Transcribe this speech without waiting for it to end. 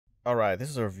Alright, this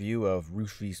is a review of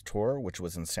Roosh V's tour, which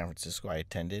was in San Francisco. I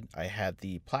attended. I had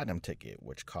the platinum ticket,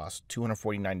 which cost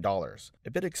 $249.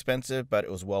 A bit expensive, but it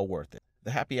was well worth it.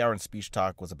 The happy hour and speech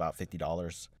talk was about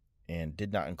 $50 and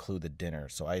did not include the dinner,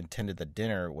 so I attended the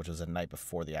dinner, which was the night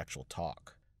before the actual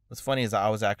talk. What's funny is I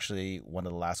was actually one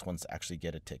of the last ones to actually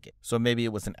get a ticket, so maybe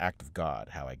it was an act of God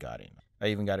how I got in. I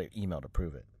even got an email to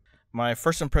prove it. My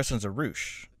first impressions of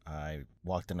Roosh. I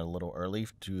walked in a little early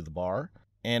to the bar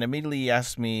and immediately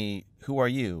asked me, "Who are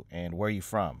you and where are you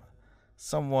from?"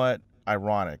 Somewhat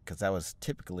ironic, because that was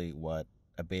typically what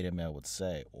a beta male would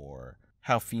say, or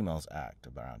how females act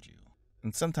around you.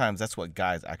 And sometimes that's what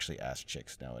guys actually ask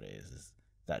chicks nowadays, is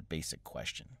that basic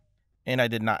question. And I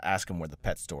did not ask him where the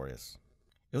pet store is.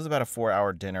 It was about a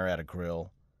 4-hour dinner at a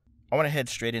grill. I want to head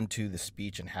straight into the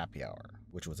speech and happy hour,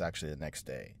 which was actually the next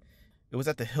day. It was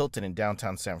at the Hilton in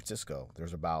downtown San Francisco. There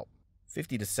was about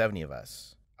 50 to 70 of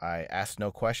us. I asked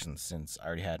no questions since I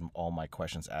already had all my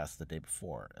questions asked the day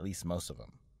before, at least most of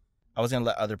them. I was going to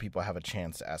let other people have a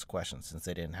chance to ask questions since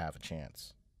they didn't have a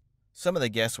chance. Some of the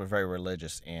guests were very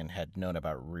religious and had known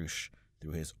about Roosh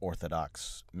through his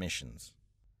Orthodox missions.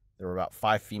 There were about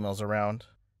 5 females around.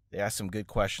 They asked some good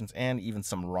questions and even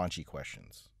some raunchy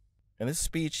questions. In this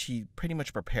speech, he pretty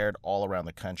much prepared all around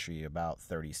the country, about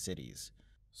 30 cities.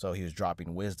 So he was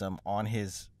dropping wisdom on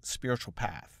his spiritual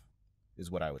path,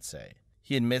 is what I would say.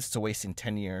 He admits to wasting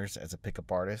 10 years as a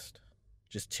pickup artist,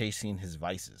 just chasing his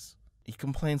vices. He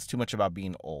complains too much about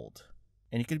being old.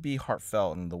 And he could be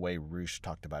heartfelt in the way Roosh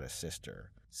talked about his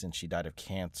sister. Since she died of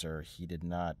cancer, he did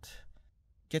not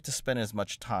get to spend as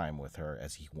much time with her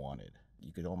as he wanted.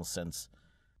 You could almost sense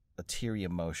a teary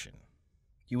emotion.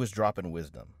 He was dropping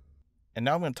wisdom. And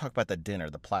now I'm going to talk about the dinner,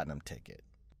 the platinum ticket.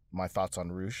 My thoughts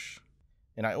on Roosh.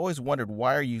 And I always wondered,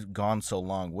 why are you gone so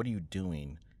long? What are you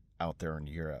doing out there in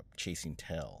Europe, chasing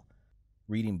tail?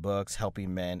 Reading books,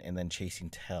 helping men, and then chasing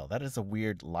tail. That is a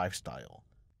weird lifestyle.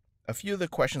 A few of the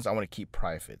questions I want to keep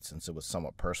private since it was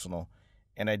somewhat personal,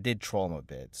 and I did troll him a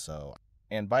bit,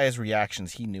 and by his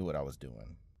reactions, he knew what I was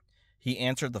doing. He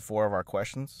answered the 4 of our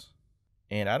questions,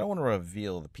 and I don't want to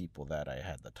reveal the people that I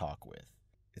had the talk with.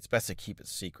 It's best to keep it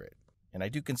secret. And I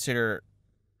do consider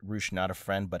Roosh not a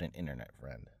friend, but an internet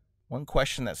friend. One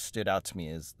question that stood out to me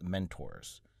is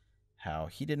mentors. How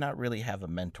he did not really have a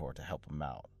mentor to help him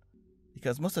out.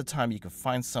 Because most of the time you can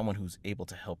find someone who's able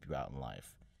to help you out in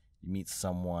life. You meet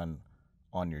someone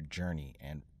on your journey,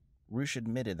 and Roosh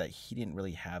admitted that he didn't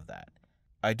really have that.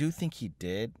 I do think he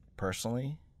did,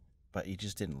 personally, but he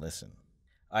just didn't listen.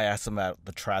 I asked him about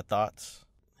the trad thoughts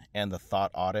and the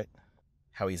thought audit,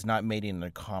 how he's not making any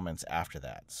comments after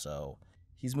that, so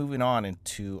he's moving on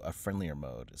into a friendlier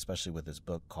mode, especially with his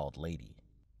book called Lady.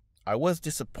 I was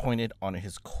disappointed on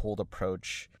his cold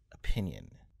approach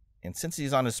opinion, and since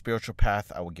he's on his spiritual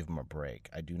path, I will give him a break.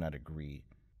 I do not agree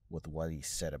with what he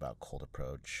said about cold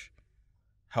approach.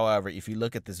 However, if you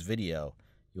look at this video,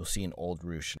 you'll see an old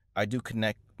Roosh. I do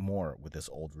connect more with this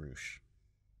old Roosh.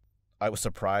 I was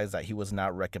surprised that he was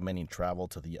not recommending travel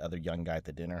to the other young guy at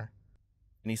the dinner.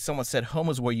 And he somewhat said, "Home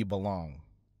is where you belong."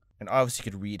 And obviously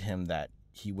you could read him that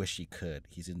he wished he could.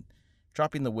 He's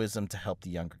dropping the wisdom to help the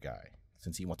younger guy,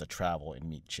 since he wants to travel and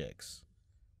meet chicks,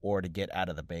 or to get out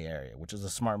of the Bay Area, which is a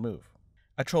smart move.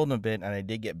 I trolled him a bit, and I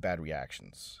did get bad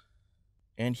reactions.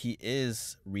 And he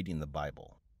is reading the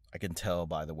Bible. I can tell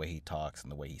by the way he talks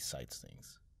and the way he cites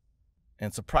things.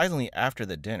 And surprisingly, after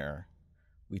the dinner,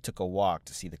 we took a walk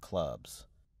to see the clubs.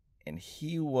 And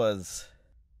he was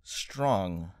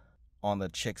strung on the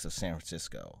chicks of San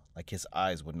Francisco. Like, his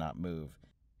eyes would not move.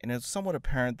 And it's somewhat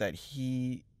apparent that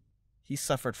he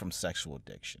suffered from sexual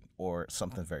addiction, or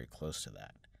something very close to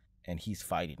that. And he's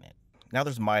fighting it. Now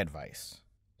there's my advice.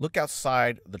 Look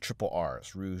outside the triple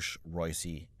R's, Roosh,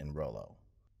 Royce, and Rollo.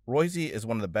 Royce is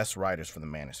one of the best writers for the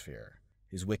manosphere.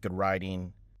 His wicked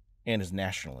writing and his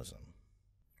nationalism.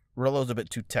 Rollo's a bit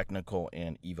too technical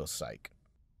and evo-psych,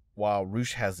 while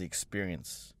Roosh has the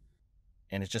experience,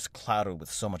 and it's just clouded with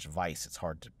so much vice it's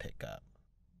hard to pick up.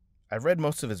 I've read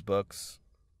most of his books,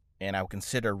 and I would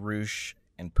consider Roosh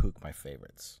and Pook my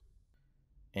favorites.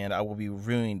 And I will be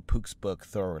reviewing Pook's book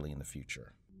thoroughly in the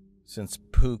future, since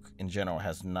Pook in general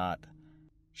has not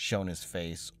shown his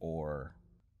face or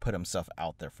put himself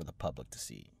out there for the public to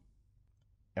see.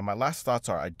 And my last thoughts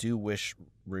are, I do wish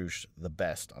Roosh the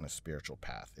best on his spiritual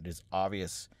path. It is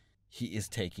obvious he is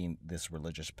taking this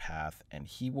religious path, and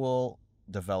he will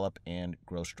develop and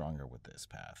grow stronger with this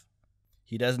path.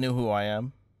 He does know who I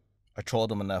am. I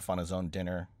trolled him enough on his own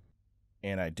dinner,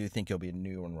 and I do think he'll be a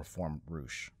new and reformed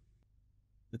Roosh.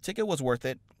 The ticket was worth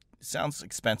it. It sounds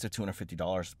expensive,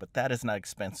 $250, but that is not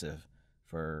expensive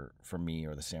for me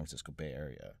or the San Francisco Bay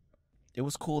Area. It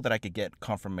was cool that I could get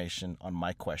confirmation on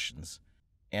my questions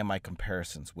and my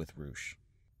comparisons with Roosh.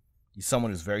 He's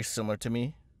someone who's very similar to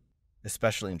me,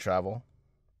 especially in travel,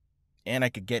 and I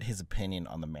could get his opinion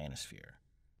on the manosphere.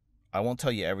 I won't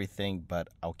tell you everything, but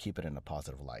I'll keep it in a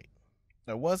positive light.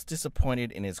 I was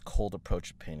disappointed in his cold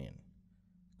approach opinion.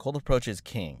 Cold approach is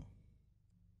king.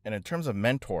 And in terms of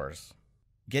mentors,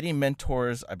 getting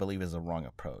mentors, I believe, is a wrong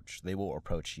approach. They will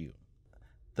approach you.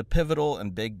 The pivotal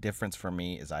and big difference for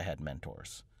me is I had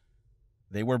mentors.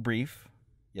 They were brief,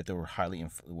 yet they were highly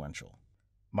influential.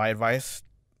 My advice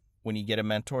when you get a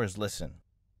mentor is listen,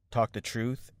 talk the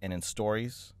truth and in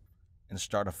stories, and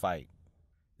start a fight.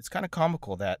 It's kind of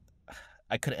comical that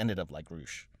I could have ended up like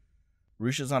Roosh.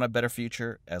 Roosh is on a better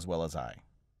future as well as I.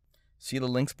 See the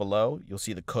links below. You'll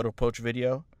see the Code Approach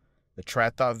video, the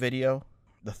Trad Thought video,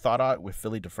 the Thought Art with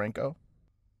Philly DeFranco,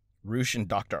 Roosh and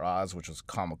Dr. Oz, which was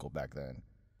comical back then,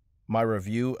 my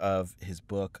review of his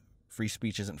book, Free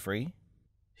Speech Isn't Free,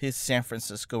 his San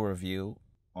Francisco review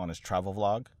on his travel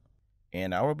vlog,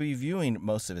 and I will be viewing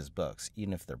most of his books,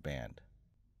 even if they're banned.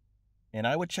 And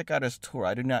I would check out his tour.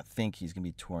 I do not think he's going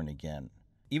to be touring again.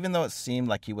 Even though it seemed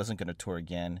like he wasn't going to tour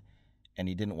again and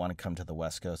he didn't want to come to the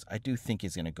West Coast, I do think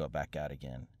he's going to go back out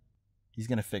again. He's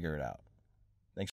going to figure it out.